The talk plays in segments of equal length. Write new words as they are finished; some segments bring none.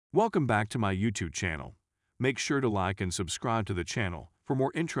Welcome back to my YouTube channel. Make sure to like and subscribe to the channel for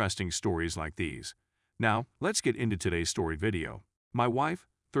more interesting stories like these. Now, let's get into today's story video. My wife,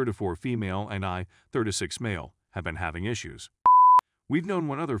 34 female, and I, 36 male, have been having issues. We've known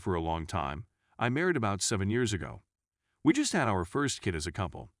one another for a long time. I married about 7 years ago. We just had our first kid as a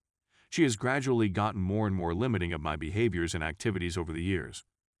couple. She has gradually gotten more and more limiting of my behaviors and activities over the years,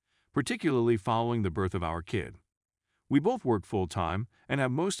 particularly following the birth of our kid. We both work full-time and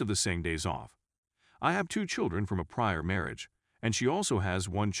have most of the same days off. I have 2 children from a prior marriage, and she also has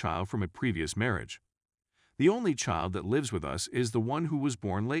 1 child from a previous marriage. The only child that lives with us is the one who was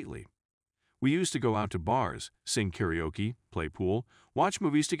born lately. We used to go out to bars, sing karaoke, play pool, watch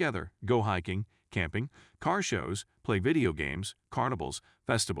movies together, go hiking, camping, car shows, play video games, carnivals,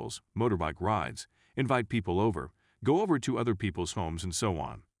 festivals, motorbike rides, invite people over, go over to other people's homes, and so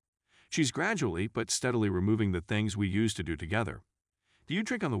on. She's gradually but steadily removing the things we used to do together. Do you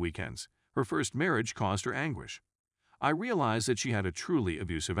drink on the weekends? Her first marriage caused her anguish. I realize that she had a truly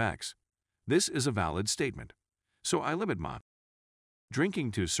abusive ex. This is a valid statement. So I limit my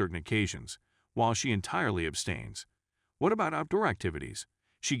drinking to certain occasions, while she entirely abstains. What about outdoor activities?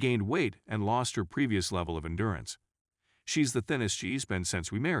 She gained weight and lost her previous level of endurance. She's the thinnest she's been since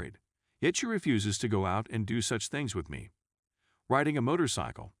we married, yet she refuses to go out and do such things with me. Riding a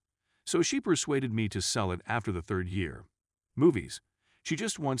motorcycle. So she persuaded me to sell it after the 3rd year. Movies. She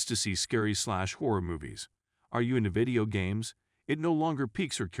just wants to see scary/horror movies. Are you into video games? It no longer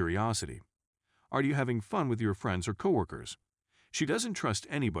piques her curiosity. Are you having fun with your friends or coworkers? She doesn't trust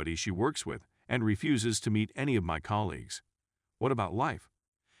anybody she works with and refuses to meet any of my colleagues. What about life?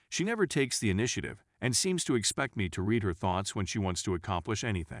 She never takes the initiative and seems to expect me to read her thoughts when she wants to accomplish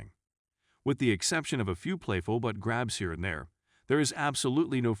anything. With the exception of a few playful but grabs here and there is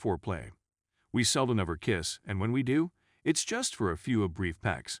absolutely no foreplay. We seldom ever kiss, and when we do, it's just for a few brief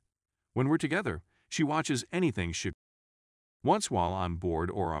pecks. When we're together, she watches anything she wants while I'm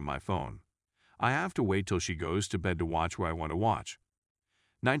bored or on my phone. I have to wait till she goes to bed to watch what I want to watch.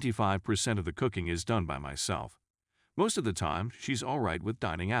 95% of the cooking is done by myself. Most of the time, she's alright with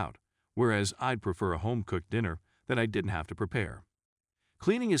dining out, whereas I'd prefer a home-cooked dinner that I didn't have to prepare.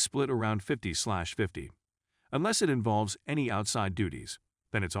 Cleaning is split around 50/50. Unless it involves any outside duties,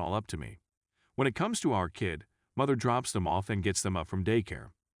 then it's all up to me. When it comes to our kid, mother drops them off and gets them up from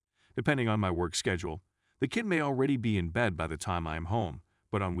daycare. Depending on my work schedule, the kid may already be in bed by the time I am home,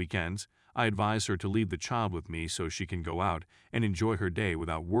 but on weekends, I advise her to leave the child with me so she can go out and enjoy her day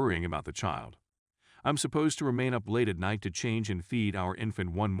without worrying about the child. I'm supposed to remain up late at night to change and feed our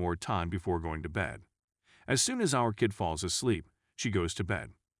infant one more time before going to bed. As soon as our kid falls asleep, she goes to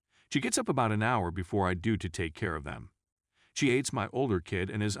bed. She gets up about an hour before I do to take care of them. She aids my older kid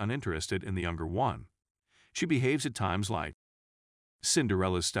and is uninterested in the younger one. She behaves at times like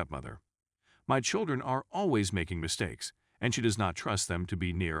Cinderella's stepmother. My children are always making mistakes, and she does not trust them to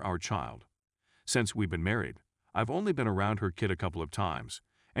be near our child. Since we've been married, I've only been around her kid a couple of times,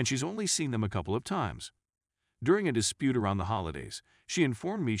 and she's only seen them a couple of times. During a dispute around the holidays, she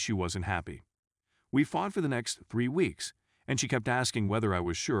informed me she wasn't happy. We fought for the next 3 weeks, and she kept asking whether I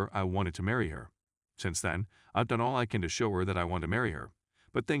was sure I wanted to marry her. Since then, I've done all I can to show her that I want to marry her,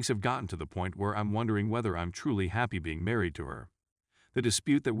 but things have gotten to the point where I'm wondering whether I'm truly happy being married to her. The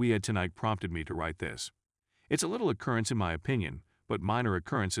dispute that we had tonight prompted me to write this. It's a little occurrence in my opinion, but minor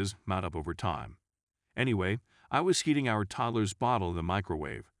occurrences mount up over time. Anyway, I was heating our toddler's bottle in the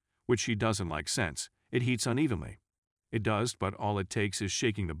microwave, which she doesn't like since it heats unevenly. It does, but all it takes is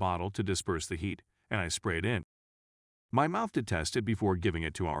shaking the bottle to disperse the heat, and I spray it in. My mouth detests it before giving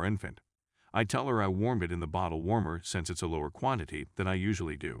it to our infant. I tell her I warmed it in the bottle warmer since it's a lower quantity than I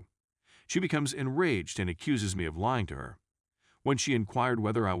usually do. She becomes enraged and accuses me of lying to her. When she inquired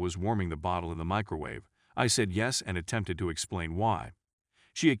whether I was warming the bottle in the microwave, I said yes and attempted to explain why.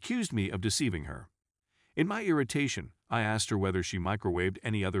 She accused me of deceiving her. In my irritation, I asked her whether she microwaved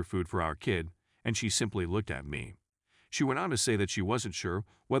any other food for our kid, and she simply looked at me. She went on to say that she wasn't sure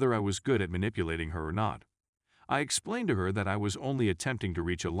whether I was good at manipulating her or not. I explained to her that I was only attempting to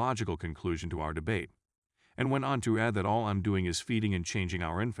reach a logical conclusion to our debate, and went on to add that all I'm doing is feeding and changing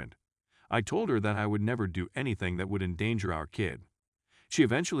our infant. I told her that I would never do anything that would endanger our kid. She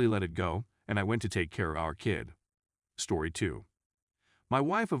eventually let it go, and I went to take care of our kid. Story 2. My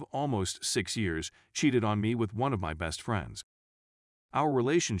wife of almost 6 years cheated on me with one of my best friends. Our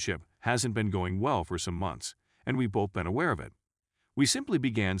relationship hasn't been going well for some months, and we've both been aware of it. We simply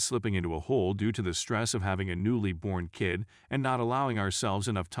began slipping into a hole due to the stress of having a newly born kid and not allowing ourselves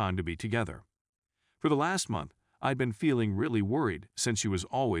enough time to be together. For the last month, I'd been feeling really worried since she was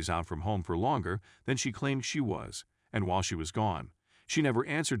always out from home for longer than she claimed she was, and while she was gone, She never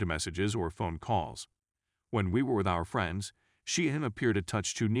answered to messages or phone calls. When we were with our friends, she and him appeared a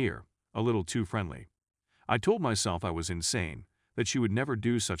touch too near, a little too friendly. I told myself I was insane, that she would never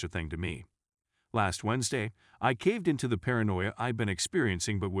do such a thing to me. Last Wednesday, I caved into the paranoia I'd been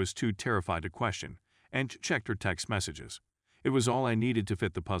experiencing but was too terrified to question, and checked her text messages. It was all I needed to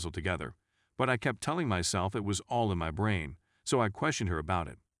fit the puzzle together, but I kept telling myself it was all in my brain, so I questioned her about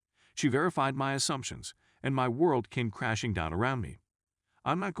it. She verified my assumptions, and my world came crashing down around me.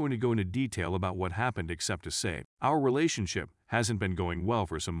 I'm not going to go into detail about what happened except to say, our relationship hasn't been going well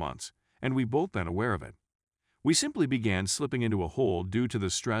for some months, and we've both been aware of it. We simply began slipping into a hole due to the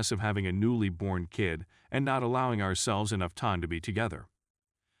stress of having a newly born kid and not allowing ourselves enough time to be together.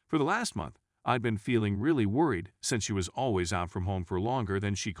 For the last month, I'd been feeling really worried since she was always out from home for longer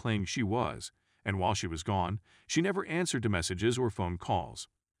than she claimed she was, and while she was gone, she never answered to messages or phone calls.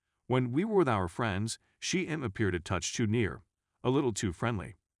 When we were with our friends, she and him appeared a touch too near, a little too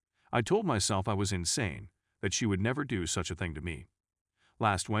friendly. I told myself I was insane, that she would never do such a thing to me.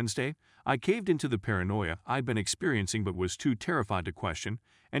 Last Wednesday, I caved into the paranoia I'd been experiencing but was too terrified to question,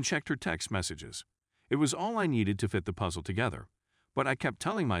 and checked her text messages. It was all I needed to fit the puzzle together, but I kept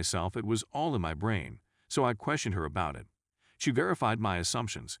telling myself it was all in my brain, so I questioned her about it. She verified my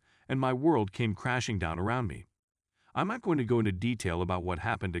assumptions, and my world came crashing down around me. I'm not going to go into detail about what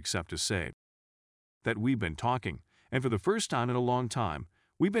happened except to say that we've been talking, and for the first time in a long time,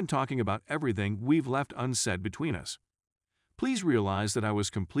 we've been talking about everything we've left unsaid between us. Please realize that I was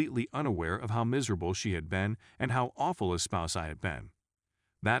completely unaware of how miserable she had been and how awful a spouse I had been.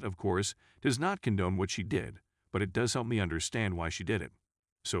 That, of course, does not condone what she did, but it does help me understand why she did it.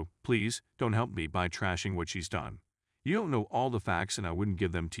 So, please, don't help me by trashing what she's done. You don't know all the facts and I wouldn't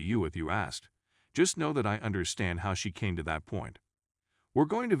give them to you if you asked. Just know that I understand how she came to that point. We're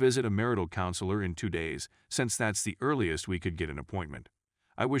going to visit a marital counselor in 2 days, since that's the earliest we could get an appointment.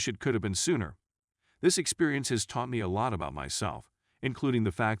 I wish it could have been sooner. This experience has taught me a lot about myself, including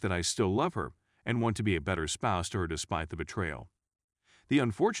the fact that I still love her and want to be a better spouse to her despite the betrayal. The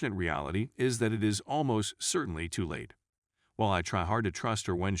unfortunate reality is that it is almost certainly too late. While I try hard to trust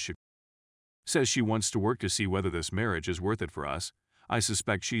her when she says she wants to work to see whether this marriage is worth it for us, I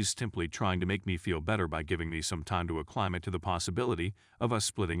suspect she's simply trying to make me feel better by giving me some time to acclimate to the possibility of us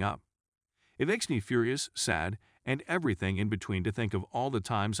splitting up. It makes me furious, sad, and everything in between to think of all the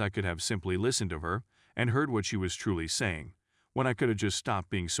times I could have simply listened to her and heard what she was truly saying, when I could have just stopped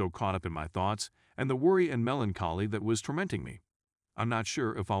being so caught up in my thoughts and the worry and melancholy that was tormenting me. I'm not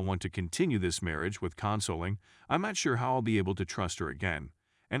sure if I'll want to continue this marriage with consoling, I'm not sure how I'll be able to trust her again,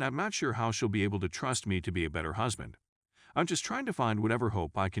 and I'm not sure how she'll be able to trust me to be a better husband. I'm just trying to find whatever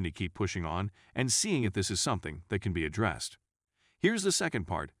hope I can to keep pushing on and seeing if this is something that can be addressed. Here's the second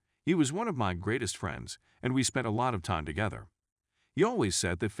part. He was one of my greatest friends, and we spent a lot of time together. He always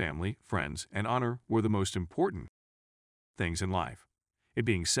said that family, friends, and honor were the most important things in life. It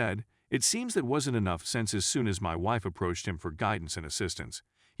being said, it seems that wasn't enough since as soon as my wife approached him for guidance and assistance,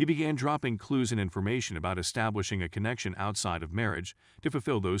 he began dropping clues and information about establishing a connection outside of marriage to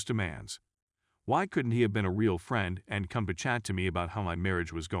fulfill those demands. Why couldn't he have been a real friend and come to chat to me about how my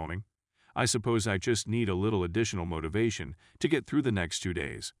marriage was going? I suppose I just need a little additional motivation to get through the next 2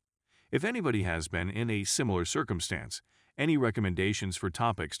 days. If anybody has been in a similar circumstance, any recommendations for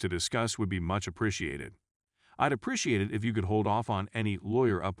topics to discuss would be much appreciated. I'd appreciate it if you could hold off on any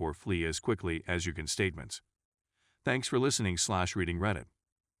lawyer up or flee as quickly as you can statements. Thanks for listening/reading Reddit.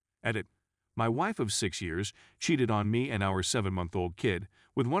 Edit. My wife of 6 years cheated on me and our 7-month-old kid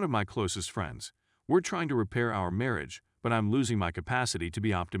with one of my closest friends. We're trying to repair our marriage, but I'm losing my capacity to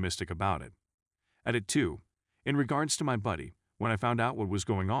be optimistic about it. Edit 2. In regards to my buddy, when I found out what was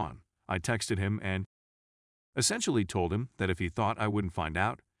going on, I texted him and essentially told him that if he thought I wouldn't find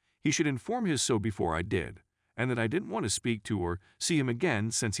out, he should inform his so before I did, and that I didn't want to speak to or see him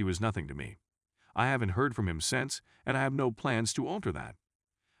again since he was nothing to me. I haven't heard from him since, and I have no plans to alter that.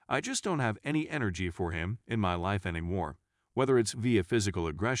 I just don't have any energy for him in my life anymore, whether it's via physical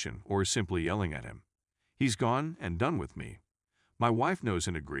aggression or simply yelling at him. He's gone and done with me. My wife knows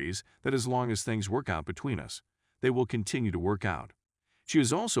and agrees that as long as things work out between us, they will continue to work out. She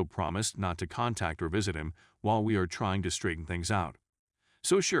has also promised not to contact or visit him while we are trying to straighten things out.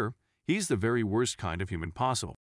 So sure, he's the very worst kind of human possible.